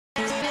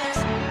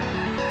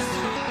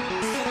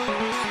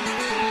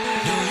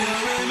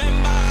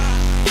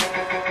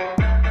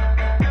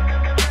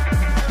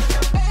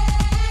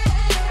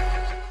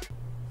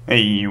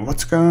Hey,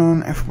 what's going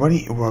on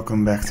everybody?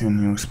 Welcome back to a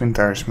new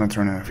SpinTires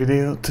MudRunner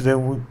video. Today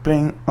we're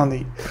playing on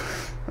the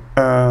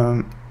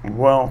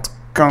Wild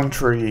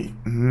Country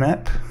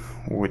map,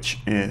 which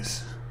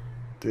is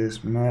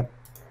this map.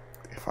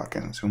 If I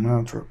can zoom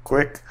out real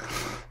quick.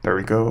 There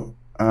we go.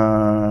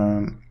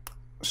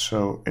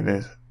 So it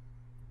is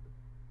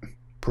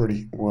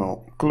pretty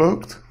well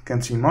cloaked,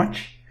 can't see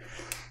much.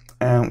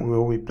 And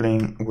we'll be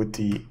playing with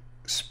the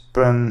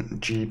Spun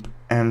Jeep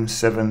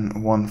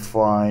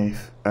M715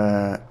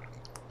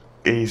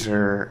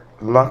 Acer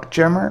lock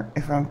jammer,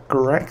 if I'm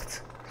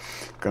correct.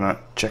 Gonna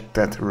check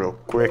that real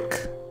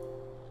quick.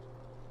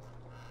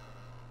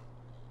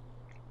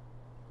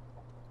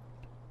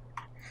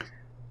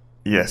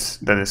 Yes,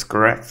 that is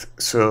correct.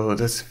 So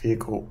that's the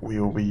vehicle we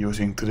will be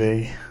using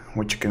today,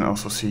 which you can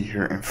also see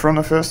here in front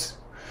of us.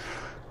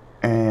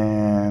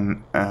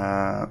 And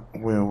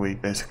we'll be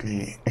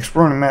basically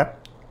exploring the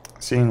map,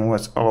 seeing what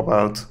it's all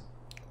about,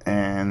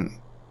 and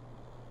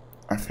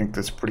I think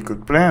that's a pretty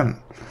good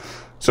plan.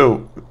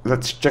 So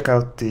let's check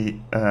out the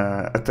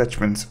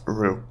attachments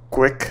real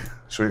quick.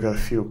 So we got a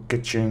field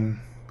kitchen,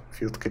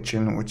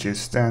 which is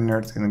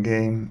standard in the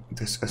game.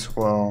 This as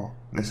well,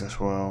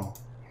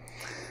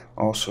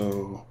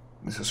 also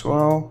this as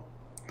well.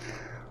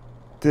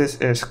 This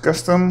is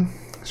custom,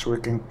 so we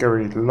can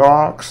carry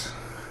logs,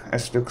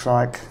 as it looks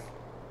like.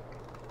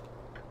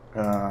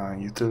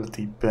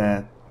 Utility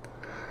pad.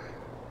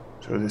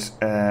 So this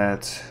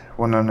adds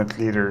 100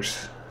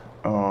 liters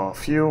of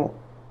fuel,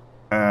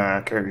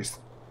 carries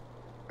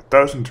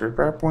 1000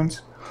 repair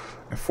points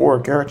and 4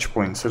 garage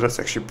points, so that's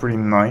actually pretty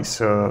nice.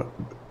 So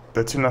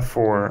that's enough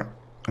for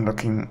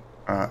unlocking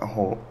a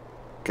whole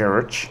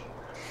garage.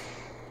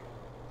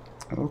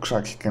 It looks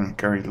like you can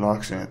carry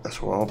logs in it as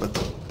well, but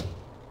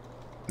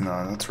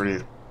no, that's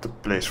really the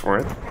place for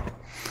it.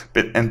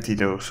 Bit empty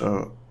though,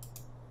 so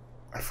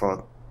I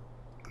thought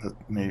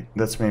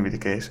that's maybe the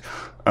case.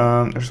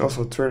 There's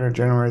also a trailer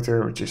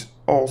generator, which is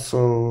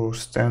also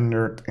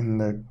standard in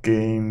the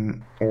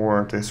game,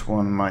 or this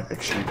one might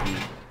actually be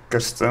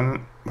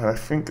custom, but I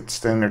think it's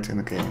standard in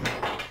the game.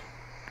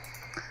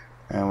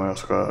 And we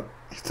also got a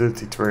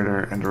utility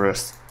trailer, and the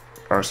rest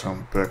are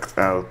some bugged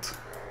out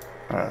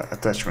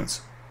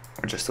attachments,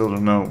 which I still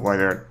don't know why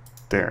they're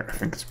there. I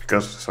think it's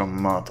because of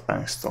some mod I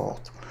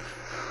installed.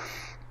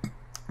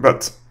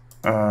 But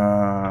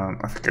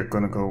I think I'm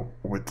gonna go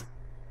with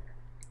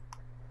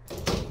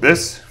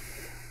this,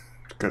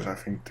 because I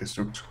think this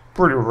looks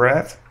pretty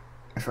rad,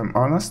 if I'm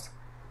honest.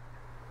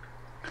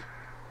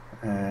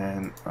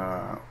 And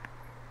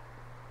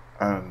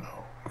I don't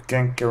know, I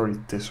can carry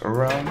this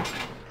around,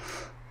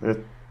 but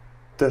it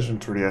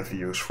doesn't really have a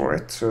use for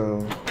it,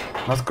 so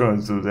I'm not gonna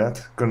do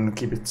that. Gonna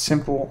keep it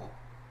simple.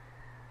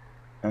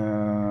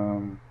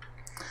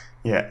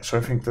 Yeah, so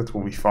I think that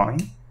will be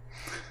fine.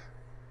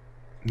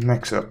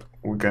 Next up,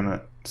 we're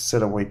gonna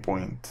set a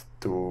waypoint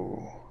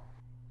to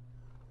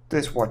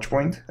this watch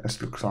point, as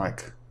it looks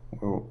like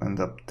we'll end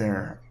up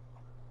there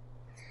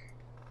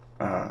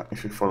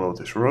if you follow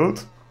this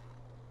road,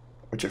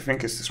 which I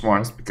think is the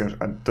smartest, because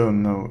I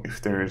don't know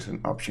if there is an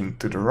option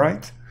to the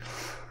right.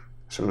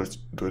 So let's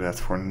do that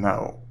for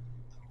now.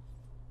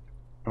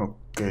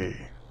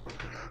 Okay,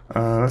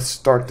 let's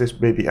start this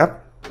baby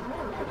up.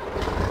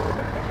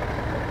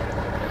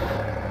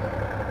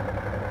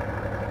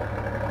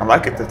 I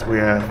like it that we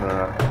have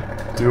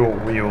dual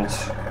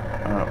wheels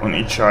on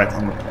each side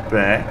on the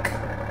back.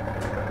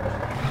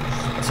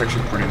 It's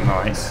actually pretty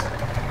nice.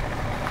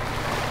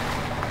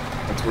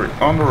 But we're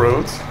on the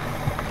road.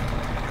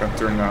 Gotta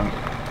turn down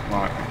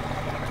my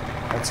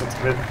headset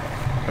a bit.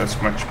 That's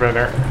much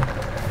better.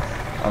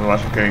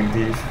 Otherwise I'm getting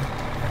deep.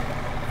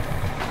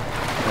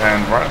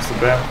 And right off the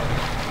bat,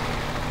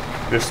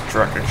 this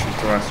truck actually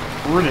drives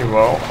really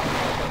well.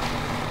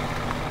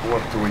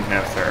 What do we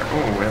have there?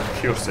 Oh, we have a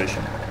fuel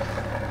station.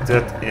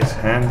 That is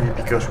handy,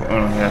 because we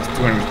only have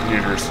 200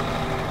 liters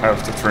out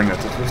of the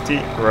 350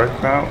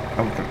 right now,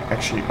 and we can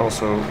actually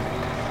also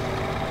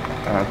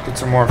put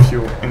some more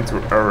fuel into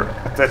our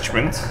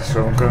attachment,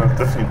 so I'm gonna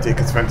definitely take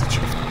advantage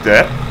of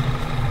that.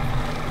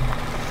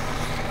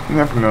 You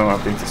never know how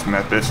big this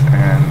map is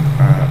and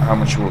how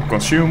much you will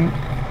consume.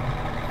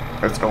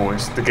 That's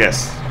always the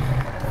guess.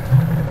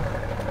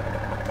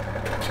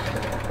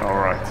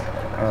 Alright,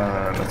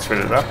 let's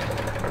fill it up.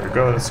 There we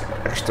go, that's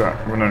extra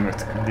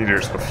 100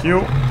 liters of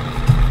fuel.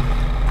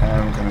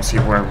 And we're gonna see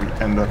where we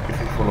end up if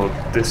we follow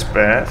this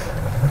path.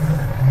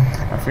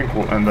 I think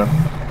we'll end up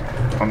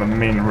on the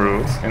main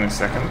road in a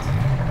second.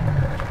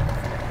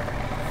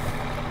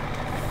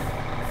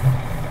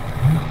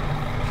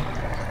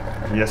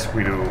 Yes,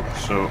 we do.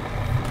 So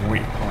we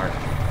are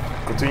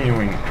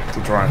continuing to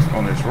drive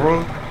on this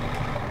road.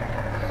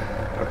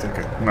 I'll take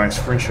a nice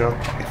screenshot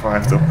if I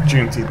have the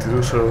opportunity to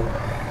do so.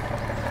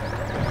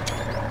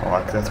 I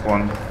like that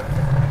one.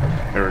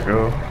 There we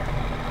go.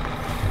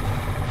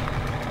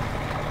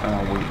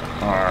 We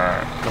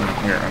are coming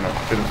here on a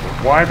bit of a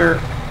wider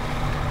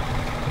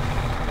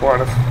part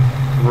of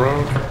the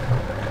road.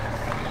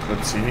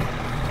 Let's see.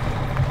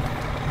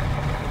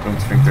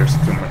 Don't think there's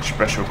too much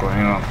special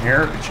going on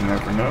here, but you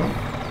never know.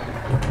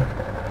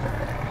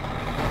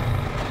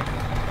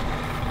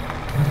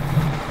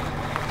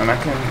 And I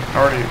can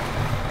already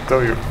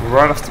tell you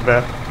right off the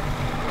bat,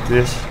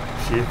 this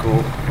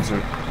vehicle is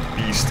a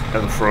beast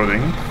at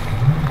off-roading.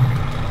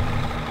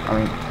 I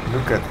mean,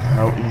 look at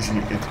how easy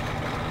it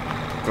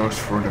goes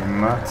through the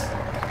mud.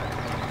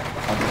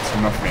 Like it's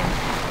nothing.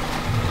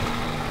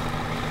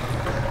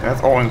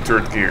 That's all in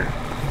third gear.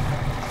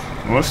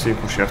 Most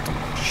vehicles you have to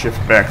shift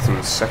back to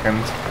the second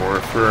or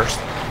first,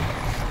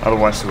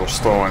 otherwise they will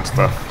stall and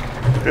stuff.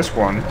 But this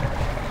one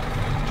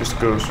just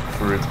goes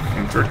through it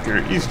in third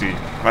gear easily,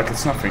 like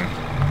it's nothing.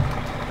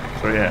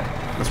 So yeah,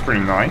 that's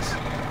pretty nice.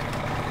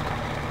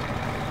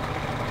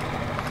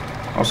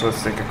 Also,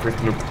 let's take a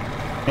quick look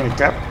in the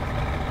cab.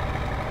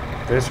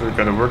 Okay, so we've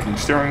got a working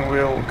steering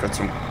wheel, we've got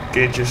some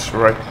gauges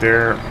right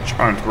there, which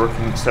aren't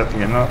working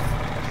sadly enough.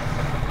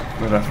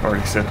 But I've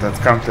already said that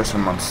countless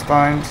amounts of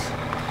times.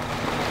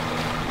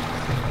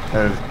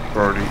 It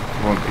probably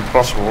won't be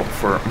possible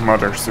for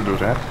modders to do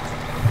that.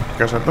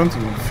 Because I don't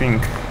even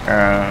think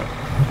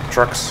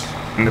trucks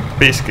in the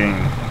base game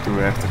do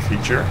have the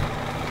feature.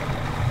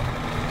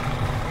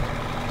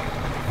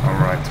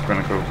 Alright, we're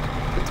gonna go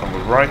a bit on the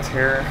right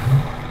here.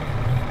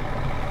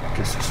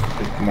 Gives us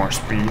a bit more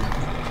speed.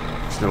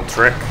 Still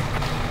track.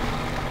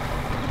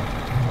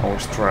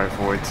 Always try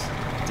avoid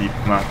deep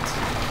mud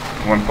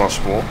when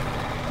possible.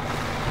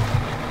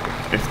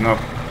 If not,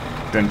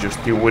 then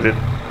just deal with it.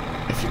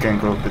 If you can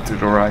go a bit to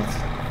the right,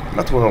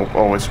 that will help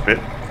always a bit.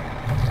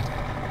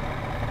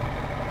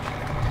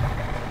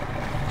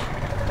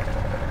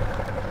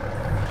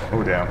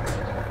 Oh damn.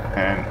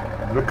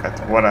 And look at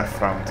what I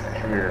found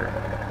here.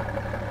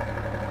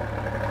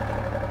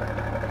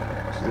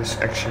 So this is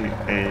actually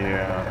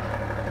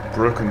a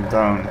broken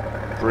down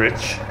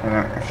bridge, and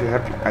I'm actually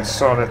happy I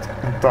saw that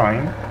in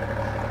time,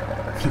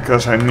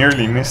 because I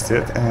nearly missed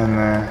it,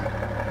 and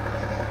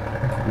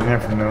you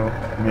never know,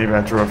 maybe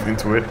I drove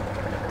into it,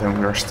 then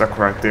we are stuck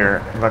right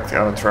there, like the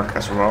other truck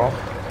as well.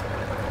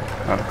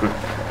 Not a good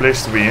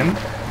place to be in.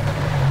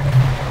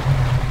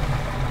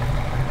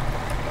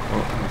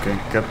 Well, we can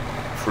get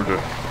through the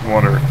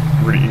water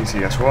really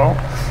easy as well.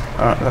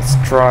 Let's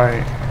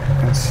try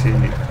and see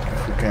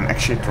if we can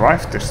actually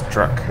drive this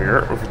truck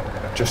here, or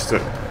just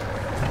a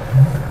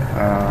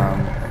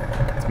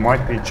it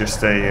might be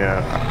just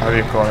a how do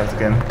you call it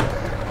again?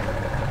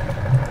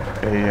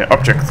 A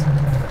object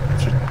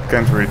that you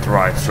can't really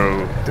drive,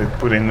 so they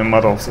put in the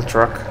model of the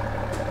truck.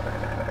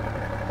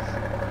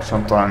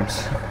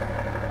 Sometimes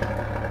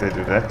they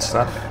do that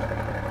stuff.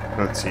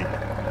 Let's see.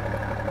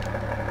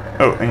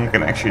 Oh, and you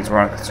can actually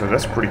drive it, so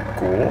that's pretty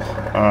cool.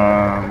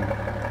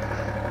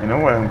 You know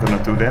what I'm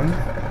gonna do then?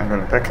 I'm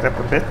gonna back it up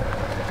a bit.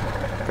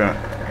 I'm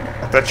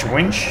gonna attach a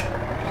winch.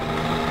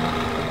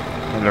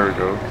 And there we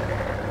go.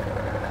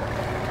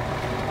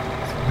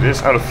 It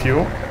is out of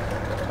fuel,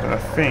 but I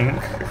think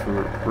if we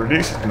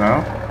release it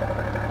now,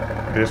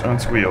 it is on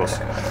its wheels.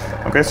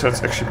 Okay, so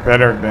it's actually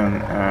better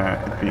than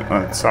it being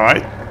on its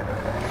side.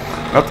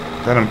 Not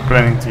that I'm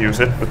planning to use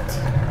it, but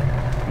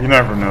you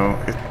never know.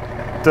 It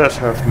does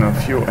have no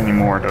fuel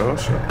anymore though,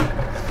 so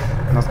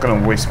I'm not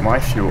gonna waste my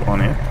fuel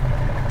on it.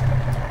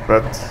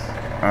 But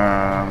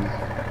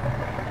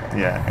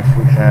yeah, if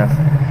we have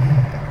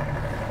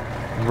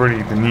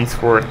really the need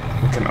for it,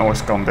 we can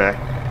always come back,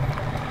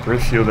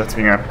 refuel that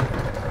thing up,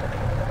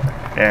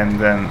 and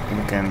then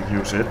we can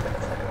use it.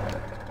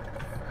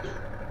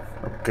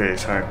 Okay,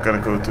 so I gotta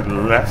go to the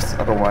left,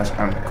 otherwise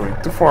I'm going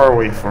too far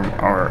away from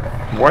our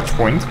watch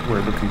point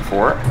we're looking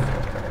for.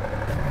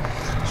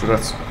 So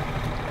let's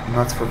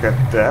not forget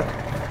that.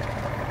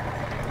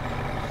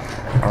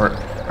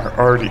 I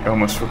already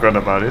almost forgot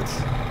about it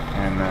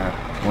and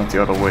went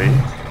the other way.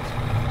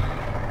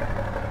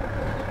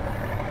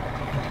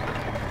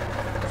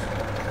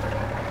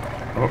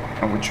 Oh,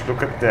 and would you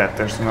look at that,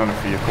 there's another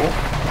vehicle.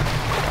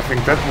 I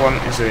think that one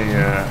is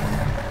a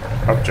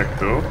object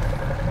though,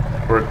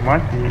 or it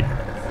might be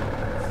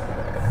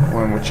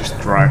one which is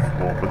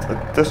drivable, but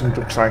it doesn't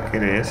look like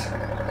it is.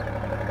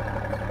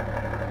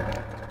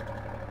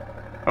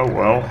 Oh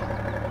well,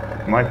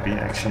 it might be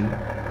actually,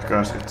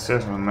 because it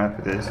says on the map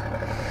it is.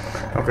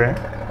 Okay,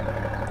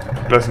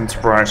 pleasant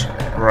surprise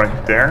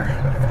right there.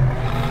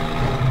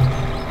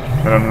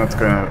 But I'm not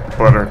gonna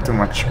bother too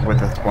much with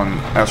that one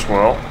as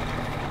well.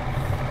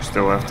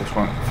 Still have this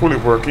one fully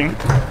working.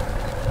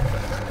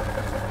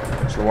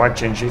 So why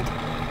change it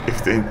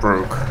if they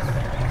broke?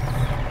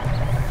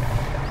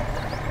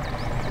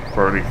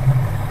 Probably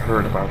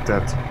heard about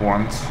that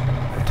once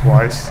or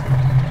twice.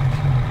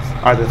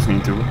 I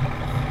definitely do.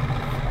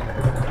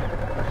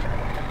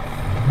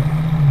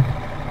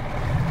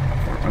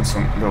 And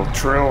some little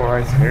trail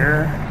right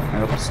here. I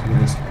hope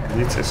this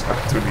leads us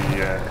up to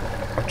the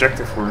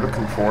objective we're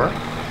looking for.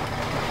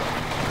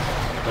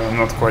 I'm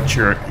not quite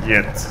sure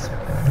yet.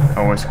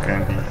 Always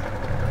can be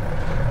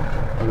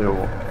a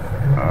little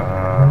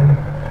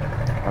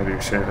how do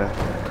you say that?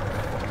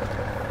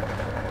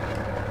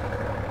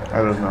 I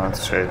don't know how to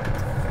say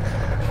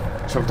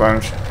it.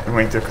 Sometimes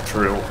when you take a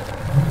trail,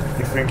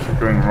 you think you're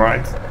going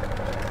right,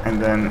 and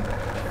then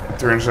it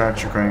turns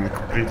out you're going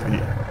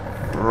completely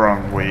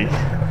wrong way.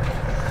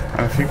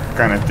 And I think I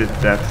kind of did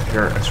that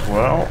here as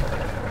well.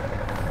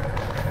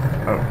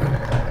 Oh,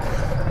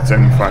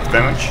 75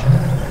 damage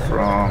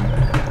from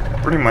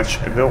pretty much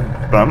a little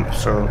bump,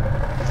 so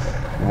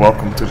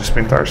welcome to the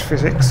SpinTires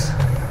physics.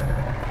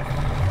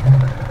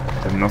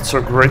 The not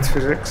so great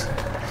physics.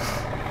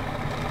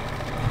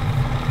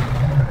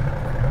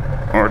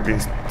 Or at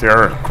least they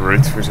are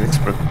great physics,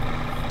 but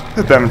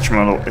the damage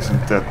model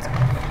isn't that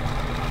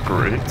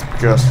great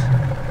because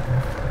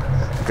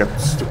you get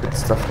stupid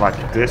stuff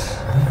like this.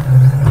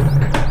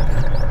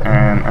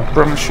 And I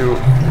promise you,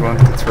 you won't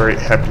get very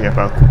happy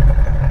about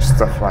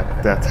stuff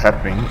like that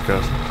happening,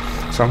 because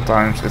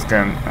sometimes it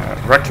can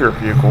wreck your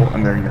vehicle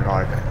and then you're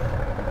like,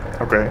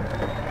 okay,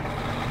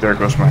 there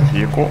goes my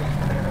vehicle.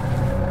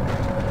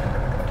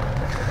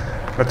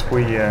 But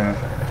we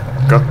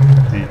got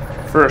the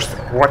first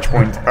watch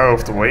point out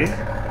of the way.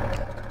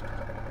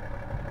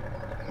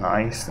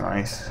 Nice,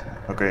 nice.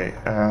 Okay,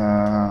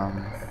 I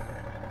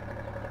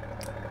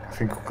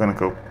think we're gonna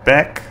go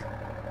back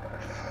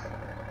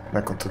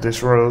onto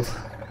this road,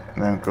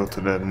 and then go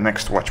to the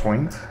next watch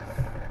point.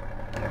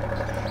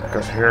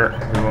 Because here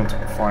we won't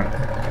find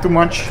too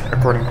much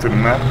according to the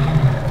map.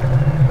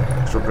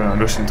 So we're gonna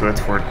listen to it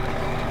for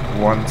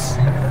once.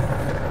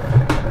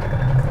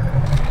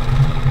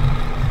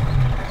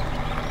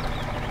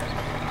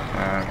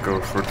 And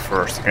go for the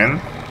first again.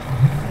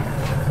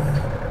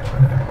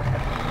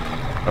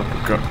 Hope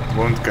we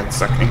won't get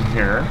stuck in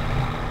here.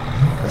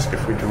 Because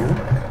if we do,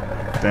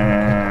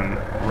 then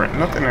we're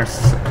not in a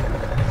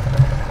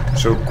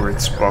so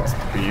great spot to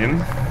be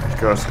in.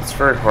 Because it's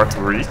very hard to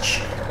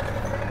reach.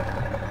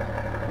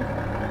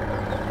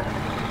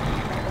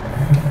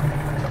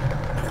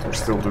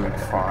 Still doing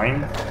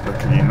fine,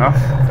 luckily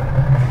enough.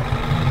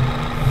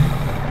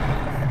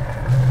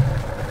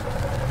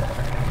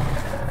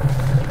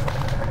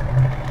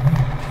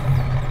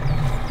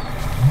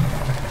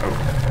 Oh,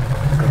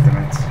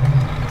 goddammit.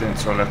 Didn't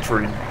saw that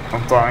tree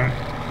on time.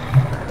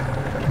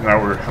 Now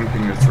we're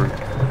humping the tree.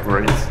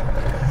 Great.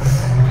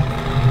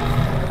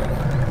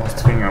 Last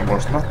thing I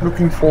was not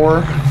looking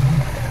for.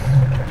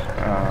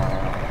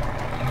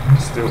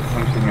 Still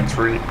humping a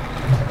tree.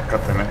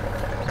 Goddammit.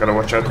 Gotta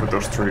watch out with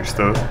those trees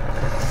though,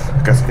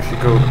 because if you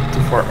go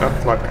too far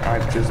up like I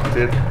just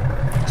did,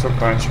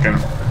 sometimes you can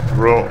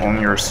roll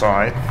on your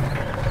side,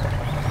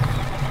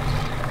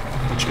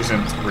 which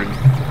isn't really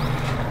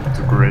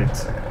too great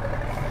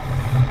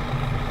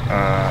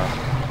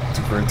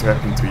to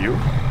happen to you,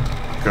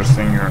 because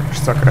then you're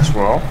stuck as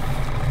well.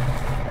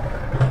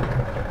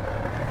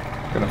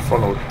 Gonna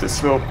follow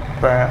this little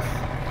path,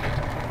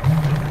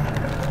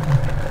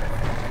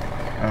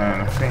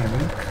 and I think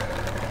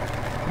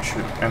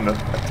should end up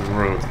at the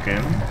road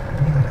again.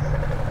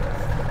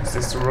 Is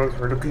this the road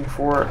we're looking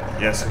for?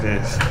 Yes, it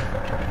is.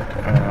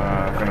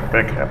 I'm gonna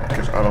back up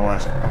because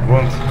otherwise I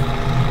won't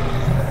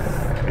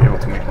be able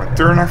to make my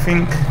turn, I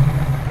think.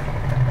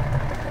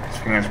 This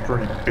thing has a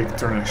pretty big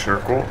turning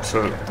circle,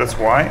 so that's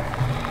why.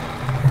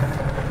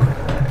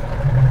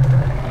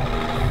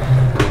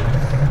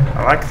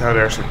 I like how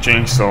there's a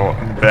chainsaw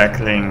in the back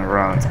laying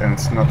around and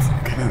it's not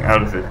getting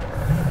out of it.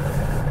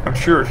 I'm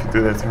sure if you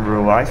do that in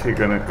real life, you're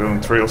gonna go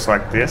on trails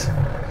like this,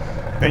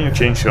 then your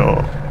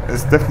chainsaw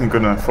is definitely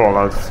gonna fall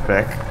out of the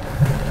back.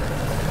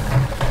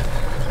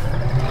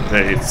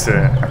 It's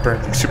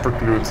apparently super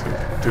glued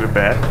to the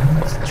bed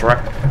of the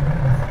truck.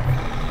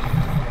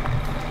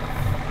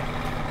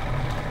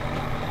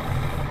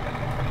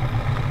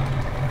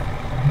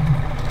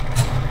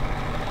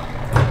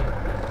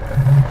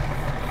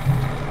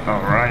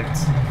 Alright.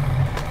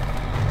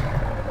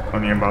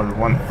 Only about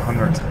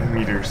 100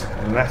 meters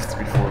left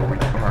before we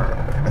are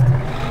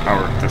at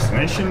our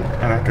destination,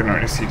 and I can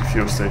already see the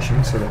fuel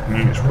station, so that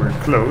means we're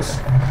close,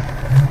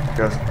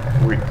 because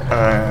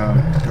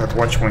that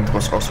watch point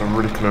was also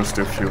really close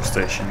to the fuel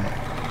station,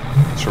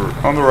 so we're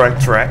on the right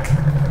track.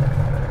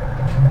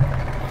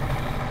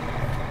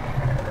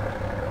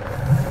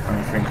 And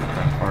I think we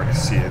can already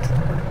see it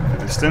in the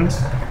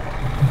distance.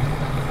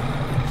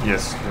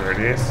 Yes, there it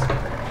is,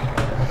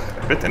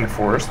 a bit in the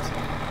forest.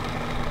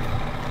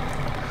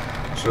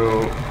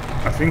 So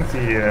I think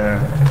the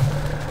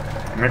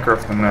maker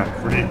of the map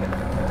really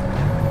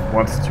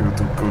wanted you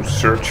to go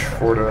search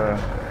for the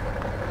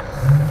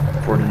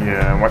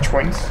watch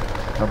points,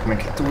 not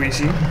make it too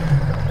easy,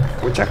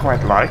 which I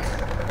quite like.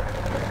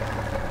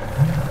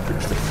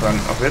 Keeps the fun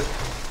of it.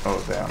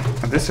 Oh damn!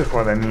 And this is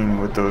what I mean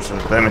with those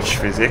damage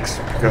physics,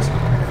 because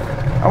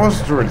I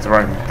wasn't really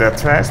driving that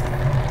fast,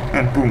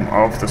 and boom!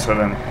 All of a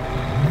sudden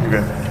you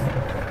get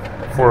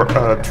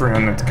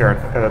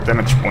 300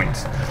 damage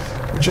points.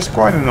 Which is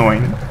quite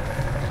annoying.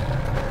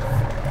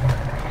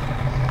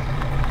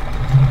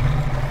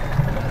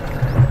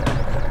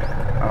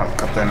 Oh,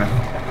 goddammit.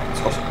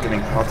 It's also getting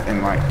hot in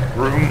my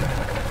room.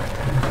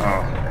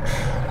 Oh,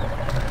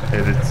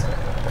 hate it.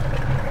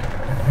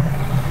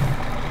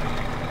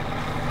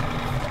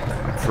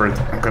 I'm afraid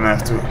I'm gonna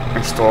have to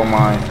install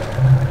my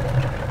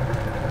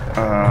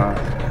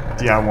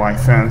DIY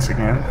fans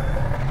again,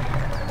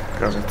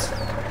 because it's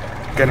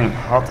getting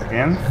hot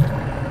again.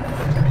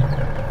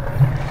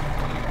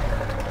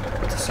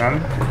 sun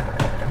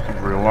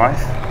in real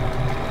life,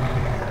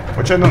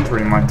 which I don't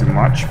really mind too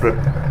much, but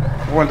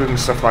when doing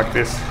stuff like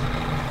this,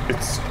 it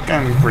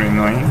can be pretty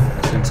annoying,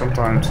 since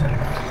sometimes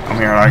I'm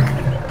here like,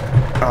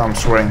 I'm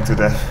sweating to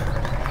death.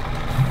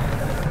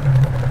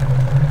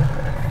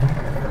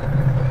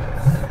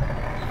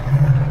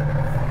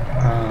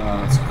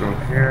 Let's go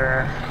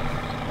here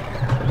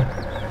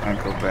and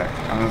go back.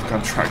 I'm not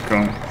gonna try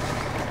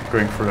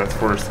going through that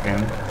forest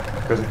again,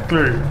 because it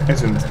clearly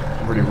isn't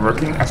really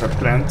working as I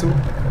planned to.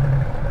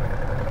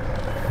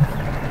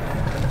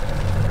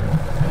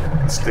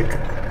 Stick.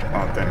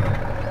 Oh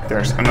damn.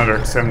 There's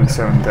another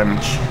 77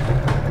 damage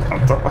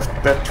on top of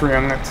that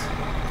 300.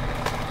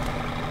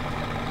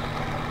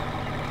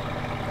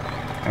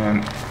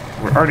 And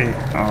we're already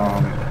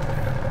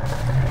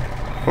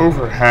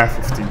over half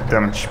of the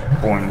damage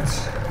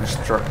points this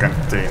truck can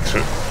take, so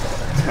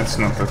that's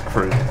not that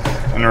great.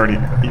 And already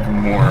even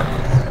more.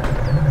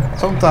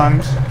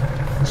 Sometimes.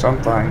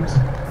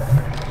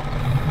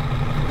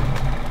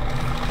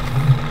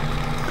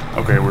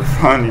 Okay, we're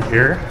finally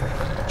here.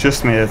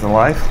 Just made it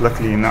alive,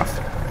 luckily enough.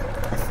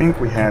 I think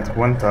we had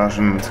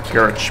 1000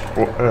 garage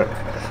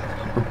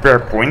repair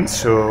points,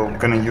 so I'm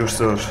gonna use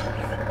those,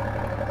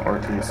 or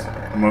at least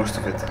most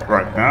of it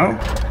right now.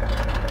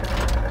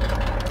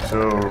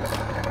 So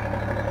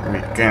we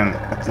can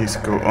at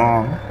least go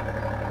on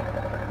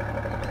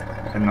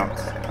and not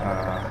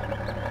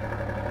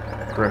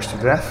crash to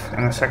death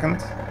in a second.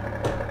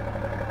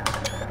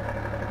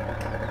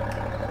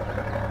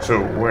 So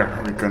where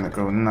are we gonna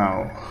go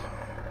now?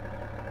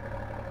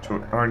 So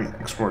we already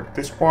explored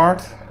this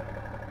part,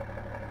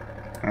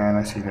 and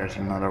I see there's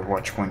another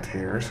watch point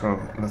here, so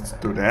let's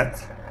do that.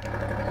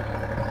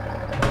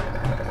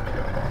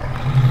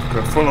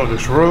 Go follow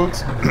this road,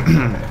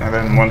 and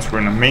then once we're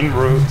in the main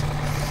road,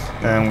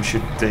 then we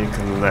should take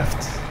a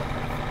left.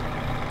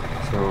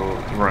 So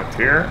right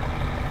here,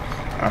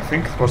 I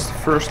think it was the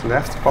first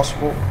left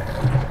possible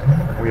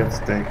we had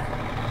to take.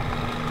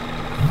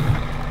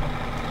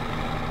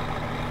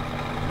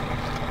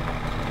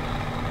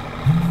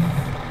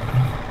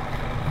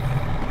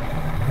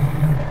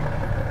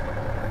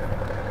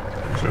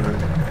 So that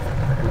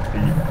would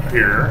be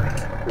here.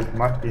 It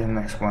might be the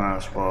next one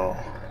as well.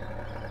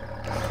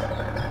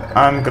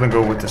 I'm gonna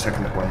go with the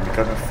second one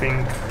because I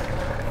think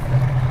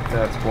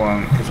that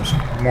one gives us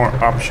more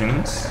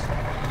options.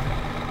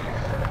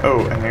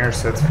 Oh, and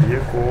here's that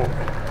vehicle,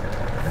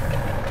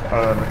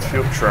 that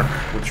field truck,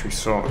 which we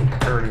saw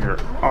earlier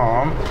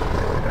on.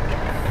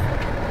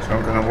 So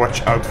I'm gonna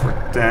watch out for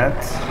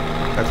that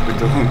we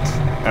don't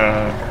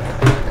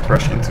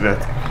crash into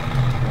that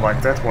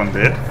like that one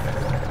did.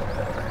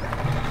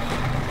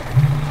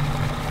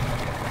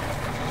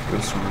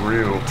 There's some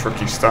real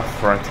tricky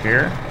stuff right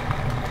here.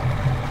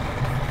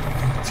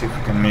 See if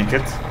we can make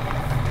it.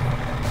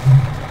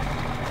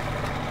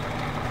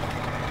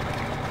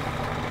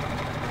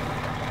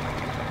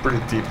 Pretty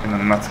deep in the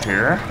mud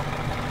here.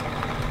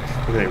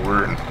 Okay,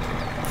 we're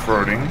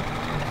floating.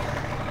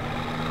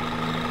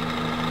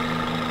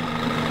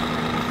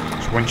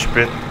 Just winch a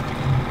bit.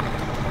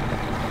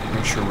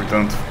 Make sure we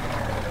don't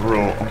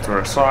roll onto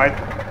our side.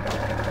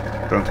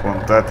 Don't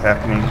want that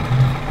happening.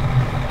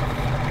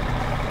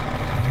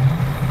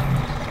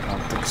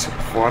 I'll take a sip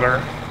of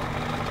water.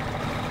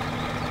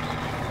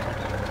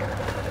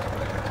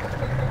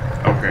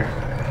 Okay,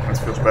 that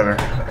feels better.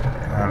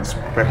 Let's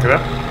back it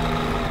up.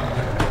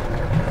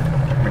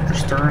 Make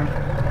this turn.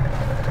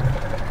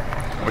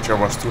 Which I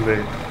was too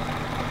late.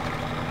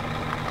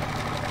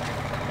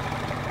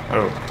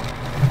 Oh,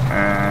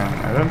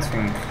 and I don't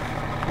think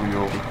we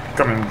will be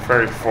coming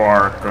very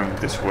far going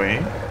this way.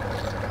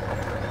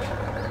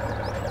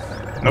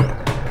 Nope.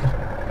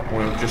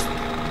 We'll just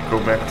go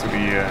back to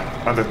the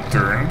other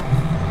turn,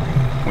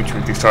 which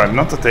we decided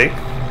not to take.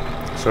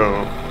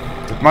 So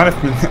it might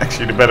have been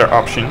actually the better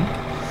option,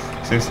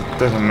 since it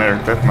doesn't matter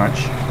that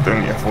much. It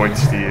only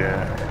avoids the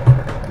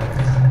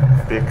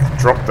big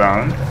drop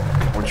down,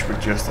 which we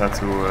just had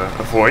to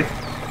avoid.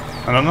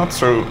 And a not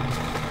so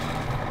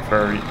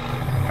very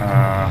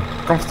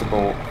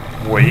comfortable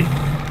way.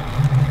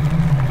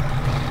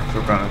 So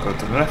we're gonna go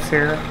to the left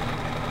here.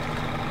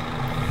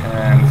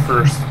 And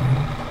first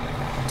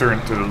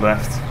turn to the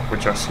left,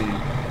 which I see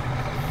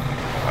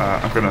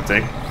I'm gonna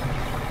take.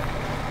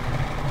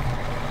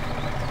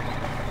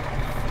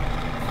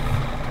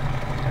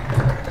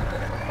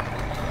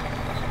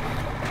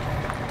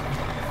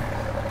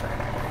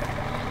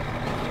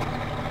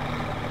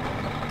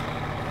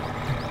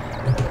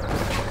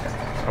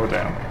 Oh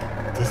damn,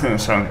 that didn't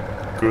sound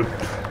good.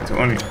 It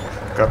only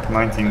got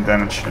 19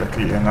 damage,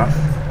 luckily enough.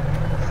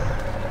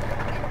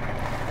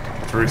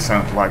 It really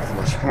sounded like it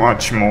was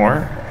much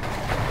more.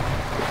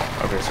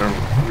 Okay, so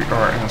we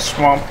are in a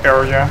swamp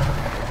area.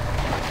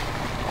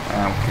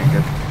 And we can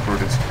get through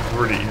this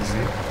really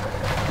easy.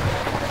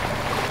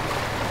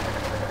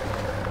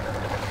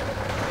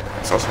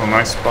 It's also a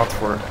nice spot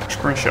for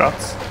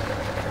screenshots.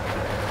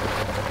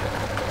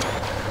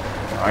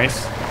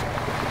 Nice.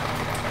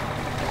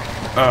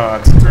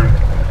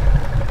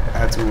 I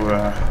had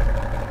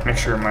to make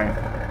sure my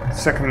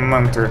Second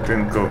monitor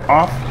didn't go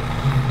off.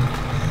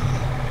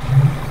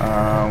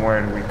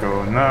 Where do we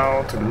go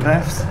now? To the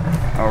left.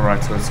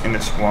 Alright, so it's in the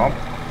swamp.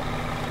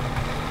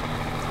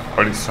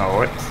 Already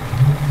saw it.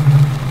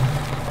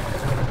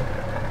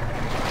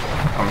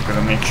 I'm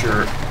gonna make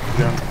sure we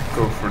don't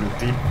go for the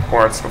deep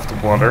parts of the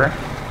water.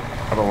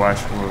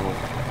 Otherwise we'll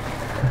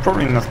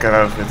probably not get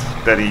out of it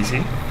that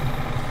easy.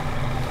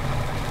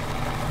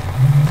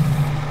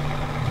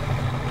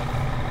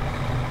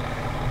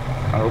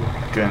 I hope we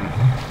can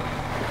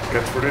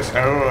get through this.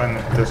 Oh, and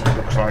it doesn't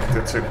look like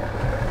that's a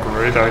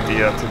great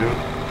idea to do.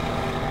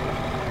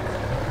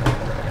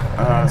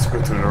 Let's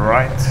go to the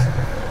right.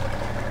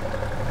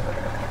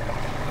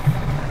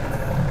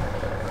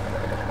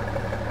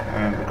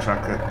 And looks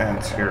like it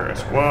ends here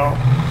as well.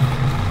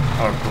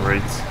 Oh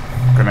great,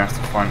 I'm gonna have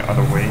to find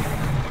another way.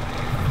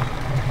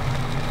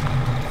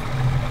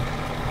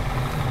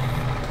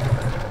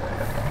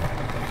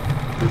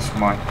 This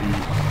might be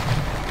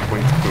the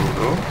way to go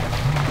though.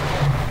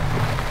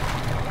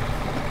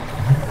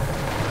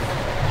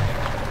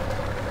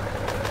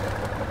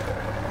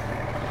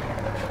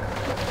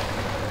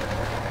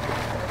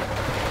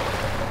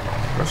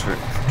 So if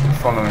we keep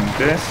following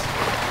this,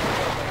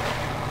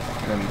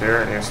 then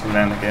there's the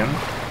land again.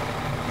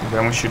 And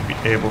then we should be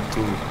able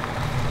to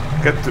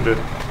get to the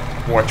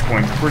watch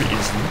point pretty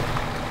easily.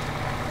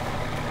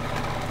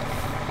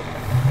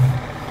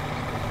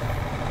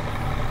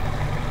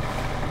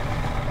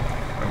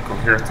 I'll go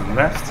here to the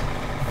left.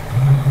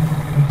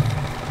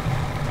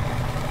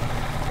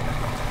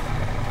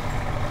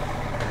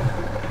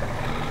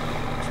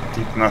 So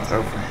deep nut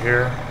over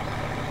here.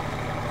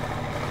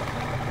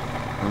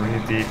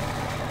 Really deep.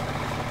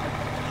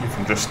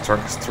 Even this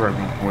truck is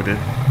struggling with it.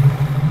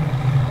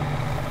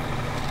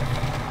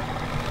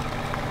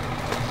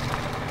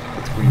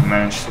 But we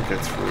managed to get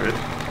through it.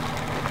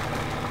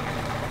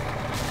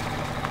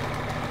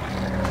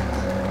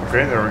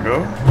 Okay, there we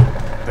go.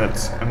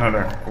 That's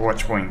another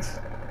watch point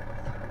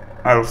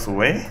out of the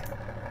way.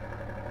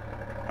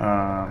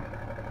 I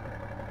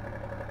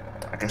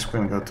guess we're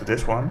gonna go to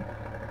this one.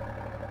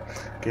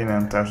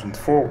 K7000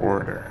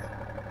 forwarder.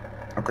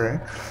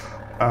 Okay.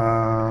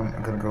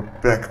 I'm gonna go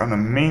back on the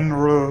main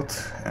road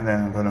and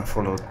then I'm gonna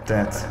follow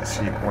that and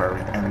see where we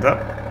end up.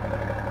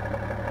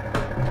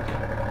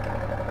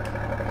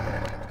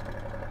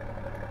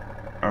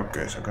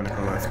 Okay, so I'm gonna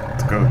have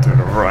to go to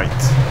the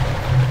right.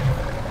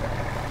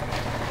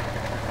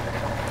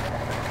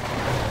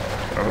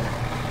 Oh,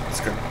 let's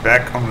get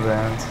back on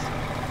land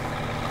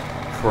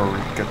before we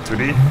get to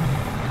the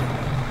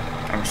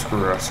and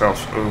screw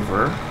ourselves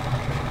over.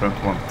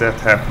 Don't want that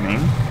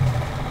happening.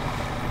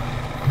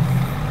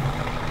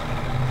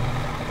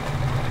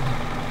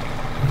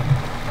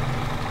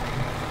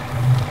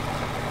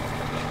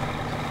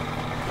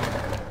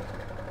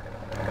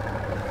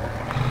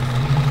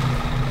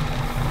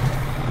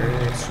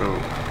 So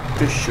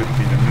this should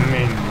be the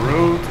main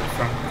road, if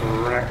I'm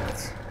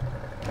correct.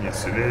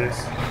 Yes, it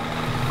is.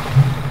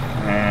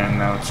 And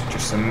now it's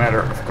just a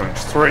matter of going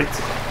straight.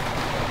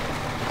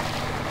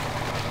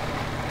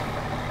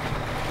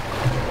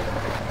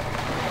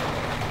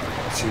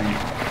 Let's see if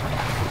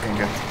we can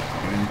get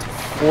into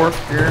 4th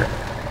gear.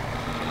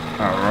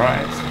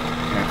 Alright,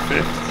 and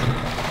 5th.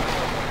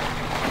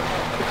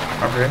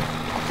 Okay,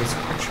 that's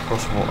actually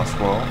possible as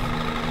well.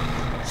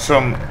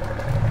 Some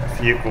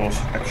vehicles,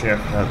 actually I've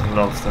had a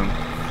lot of them,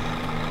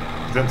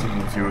 don't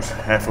even use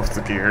half of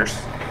the gears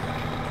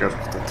because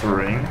of the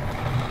terrain.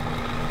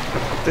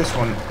 But this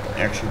one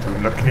you actually do,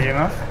 luckily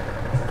enough.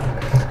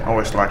 I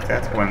always like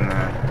that when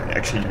you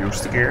actually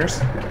use the gears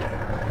you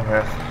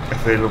have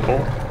available.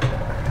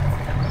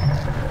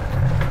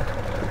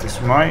 But this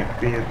might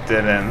be a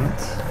dead end.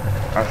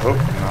 I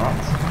hope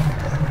not.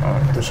 Oh,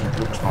 it doesn't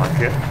look like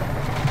it.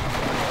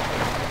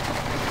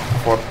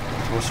 I thought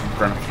it was some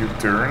kind of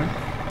U-turn.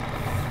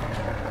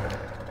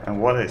 And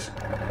what is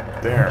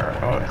there?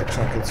 Oh, it looks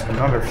like it's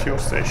another fuel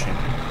station.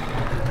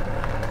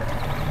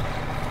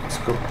 Let's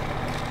go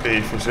pay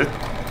a visit.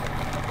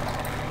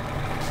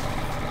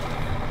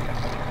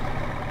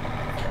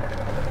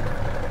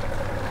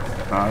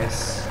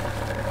 Nice.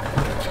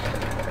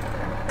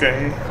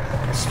 Okay,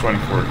 it's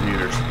 24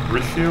 liters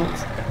refueled.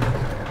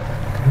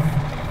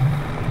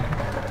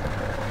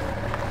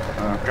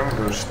 Can we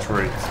go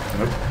straight?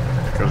 Nope,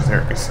 because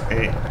there is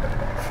a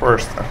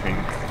forest, I think.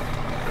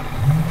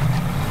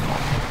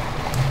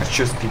 Let's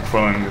just keep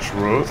following this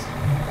road.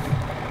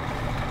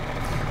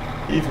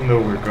 Even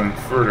though we're going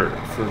further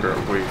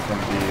away from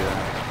the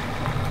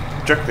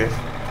objective,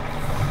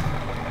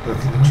 but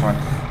it looks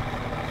like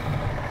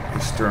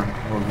this turn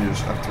will lead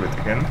us up to it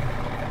again.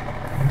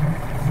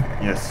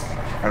 Yes,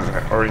 as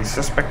I already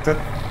suspected.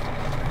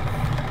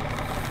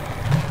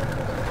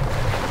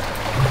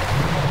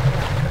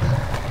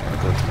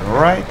 I'll go to the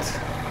right.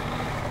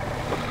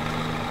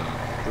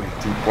 Pretty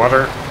deep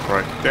water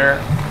right there.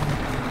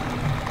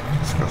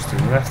 This goes to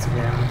the left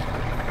again.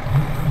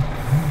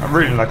 I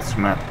really like this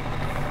map.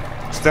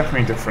 It's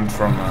definitely different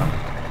from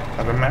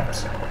other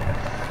maps.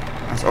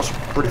 It's also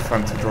pretty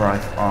fun to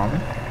drive on.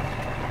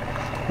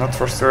 Not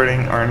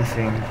frustrating or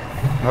anything.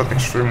 Not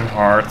extremely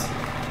hard.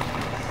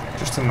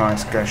 Just a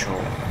nice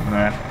casual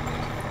map.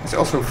 It's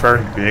also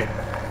very big,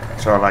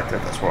 so I like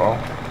that as well.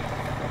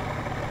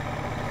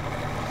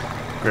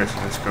 Okay, so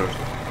this goes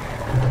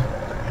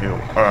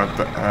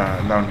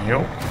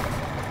downhill.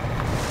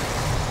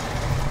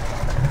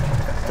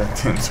 That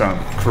didn't sound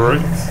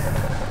great.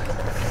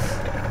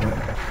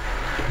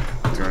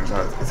 Turns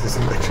out it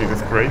isn't actually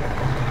that great.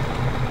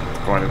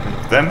 Quite a bit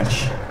of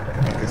damage.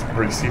 You can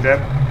already see that.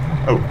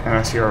 Oh, and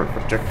I see our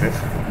objective.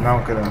 Now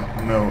I'm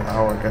gonna know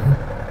how I get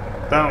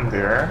down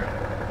there.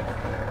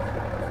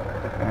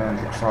 And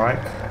it looks like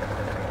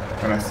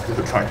I'm gonna have to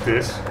do it like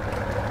this.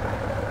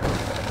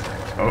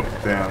 Oh,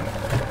 damn.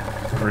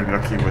 Really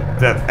lucky with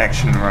that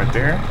action right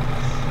there.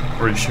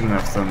 Really shouldn't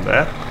have done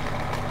that.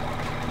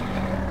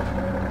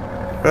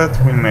 But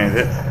we made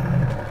it.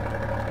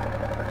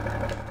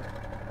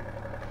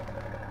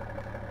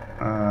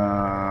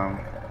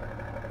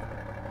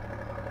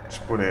 Let's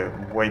put a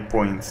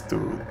waypoint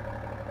to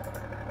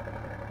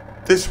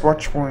this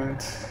watch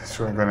point.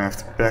 So I'm gonna have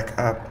to back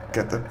up,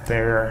 get up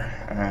there,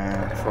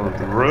 and follow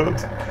the road.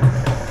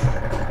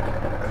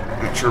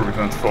 Make sure we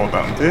don't fall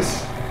down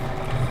this.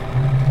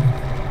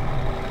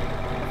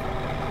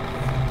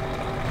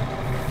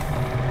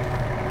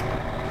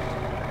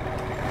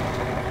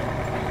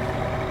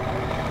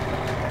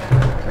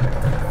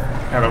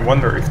 And I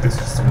wonder if this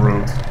is the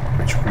road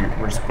which we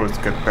were supposed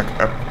to get back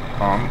up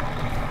on.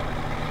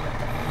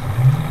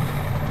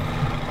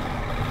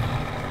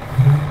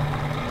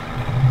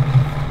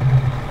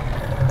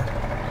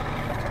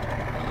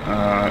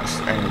 Is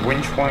any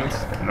winch point?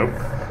 Nope,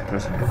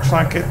 doesn't look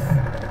like it.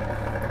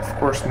 Of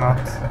course not.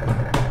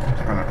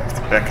 I'm gonna have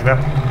to back it up.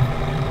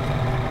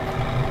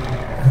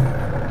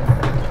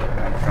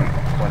 I'm gonna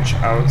watch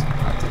out.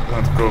 I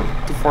don't go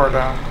too far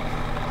down.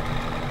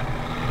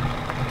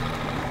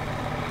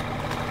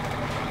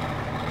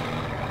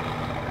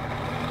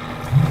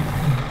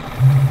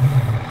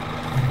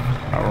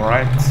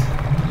 Alright,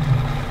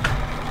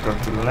 go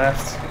to the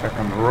left, back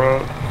on the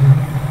road.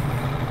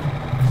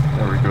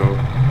 There we go.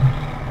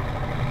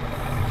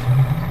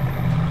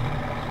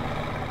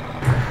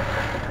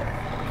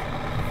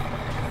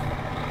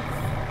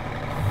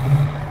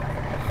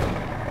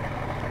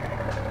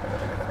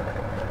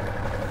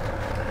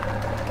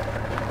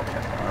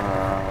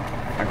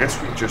 I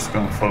guess we're just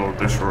gonna follow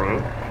this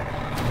road.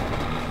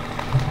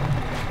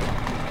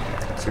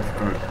 See if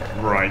we go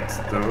right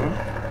though.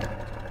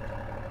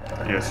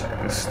 Yes,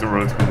 this is the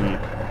road we need.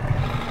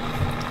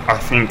 I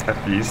think, at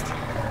least.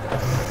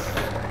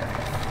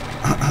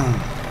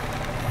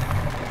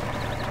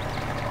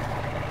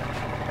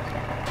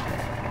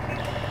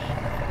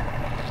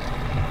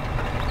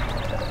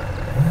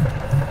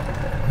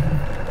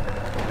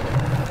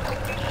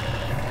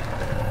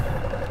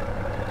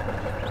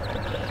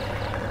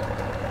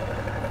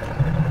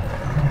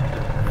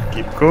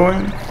 Keep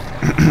going.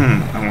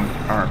 And we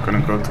are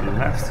gonna go to the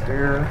left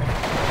here.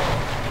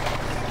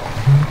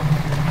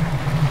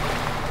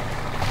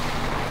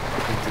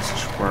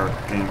 Where it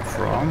came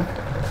from.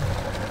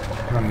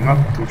 I'm not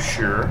too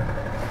sure.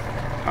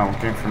 Oh, it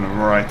came from the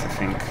right, I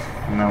think.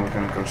 Now we're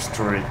gonna go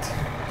straight.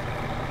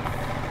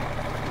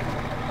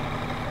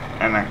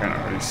 And I can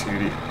already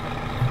see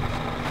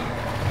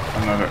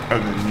another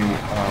new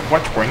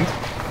watch point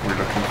we're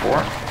looking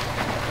for.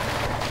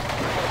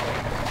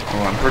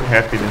 Well, I'm pretty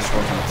happy this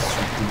wasn't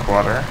deep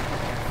water.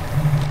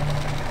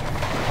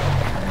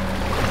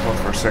 Well,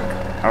 for a sec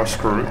I was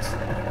screwed,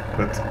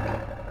 but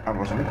I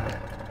wasn't.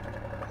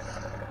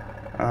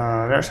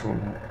 There's a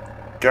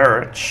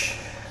garage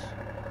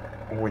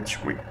which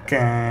we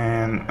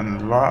can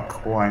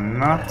unlock, why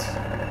not?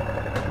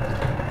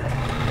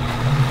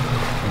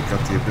 We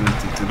got the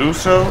ability to do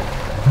so.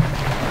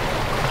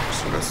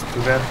 So let's do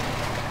that.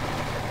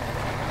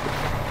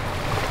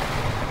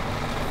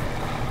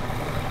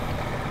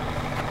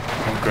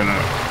 I'm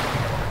gonna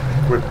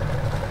equip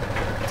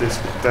this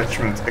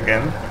attachment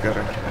again because I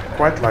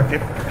quite like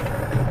it.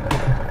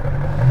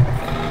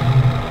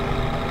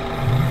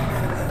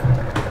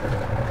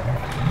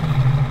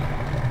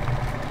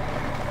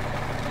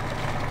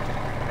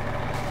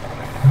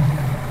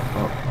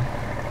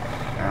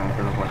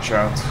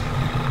 Out.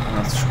 I'm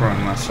not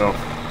screwing myself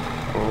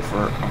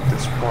over on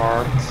this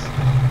part.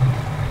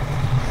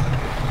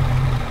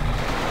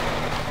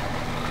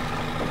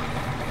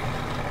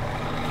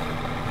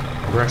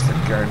 Where's the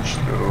garage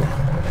though?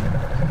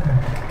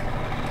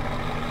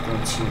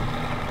 Don't see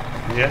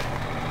yet.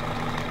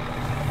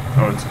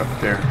 Oh, it's up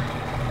there.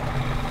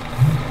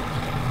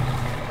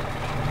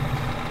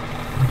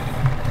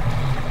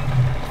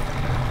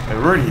 They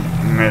really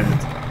made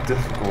it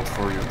difficult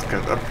for you to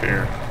get up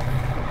here.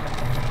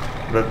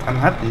 But I'm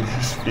happy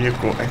this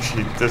vehicle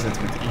actually does it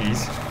with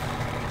ease.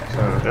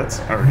 So that's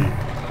already a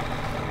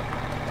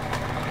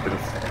bit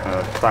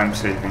of time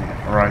saving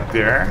right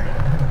there.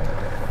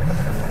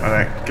 But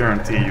I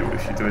guarantee you,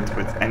 if you do it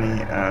with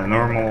any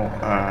normal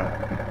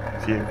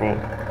vehicle,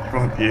 you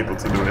won't be able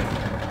to do it.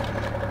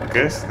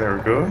 Okay, so there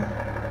we go.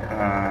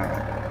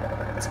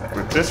 Let's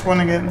put this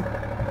one again.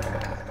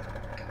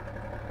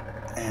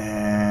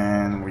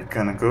 And we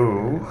gonna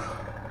go.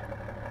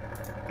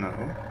 No.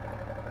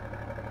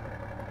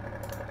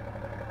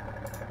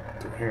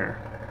 To here.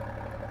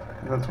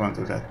 I don't want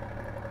to do that.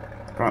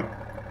 Come on.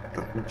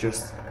 Let me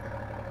just.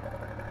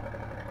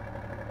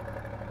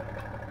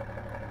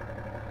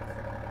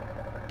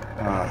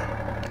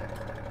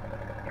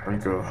 There we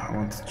go. I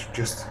wanted to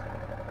just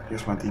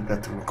use my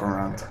D-pad to look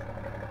around.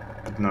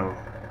 But no.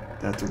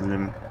 That to the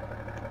limit.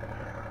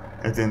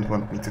 It didn't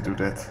want me to do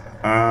that.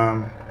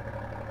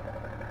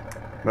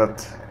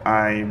 But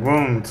I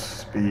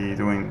won't be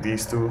doing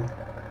these two,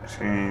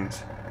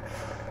 since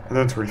I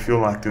don't really feel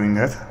like doing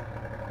that.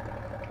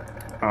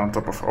 On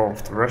top of all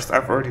of the rest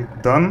I've already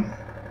done.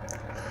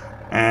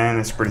 And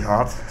it's pretty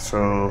hot,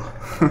 so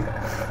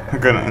I'm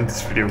gonna end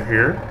this video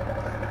here.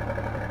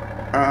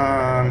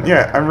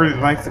 Yeah, I really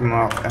like the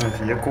mod and the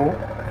vehicle.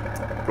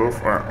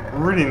 Both are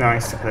really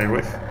nice to play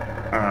with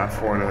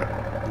for the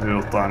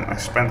little time I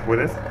spent with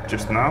it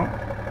just now.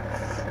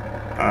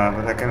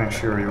 But I can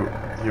assure you,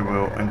 you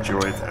will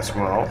enjoy it as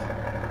well.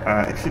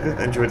 If you did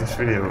enjoy this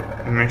video,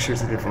 make sure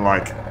to leave a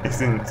like.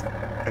 If you didn't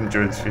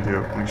enjoy this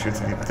video, make sure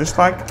to leave a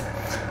dislike.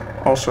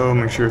 Also,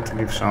 make sure to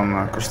leave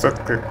some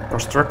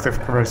constructive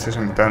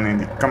criticism down in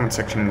the comment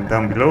section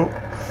down below,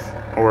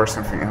 or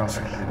something else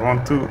if you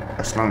want to,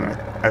 as long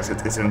as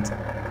it isn't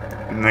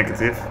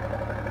negative.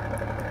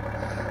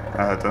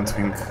 I don't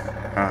think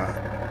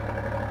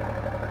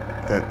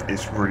that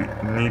is really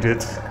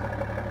needed.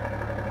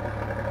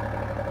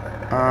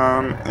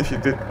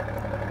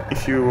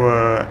 If you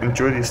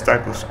enjoy these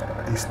types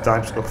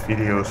of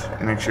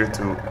videos, make sure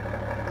to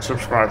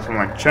subscribe to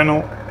my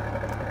channel.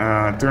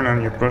 Turn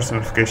on your post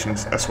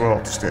notifications as well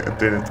to stay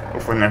updated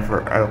of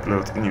whenever I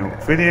upload a new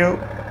video.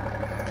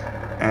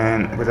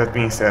 And with that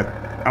being said,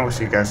 I will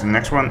see you guys in the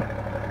next one.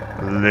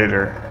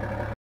 Later.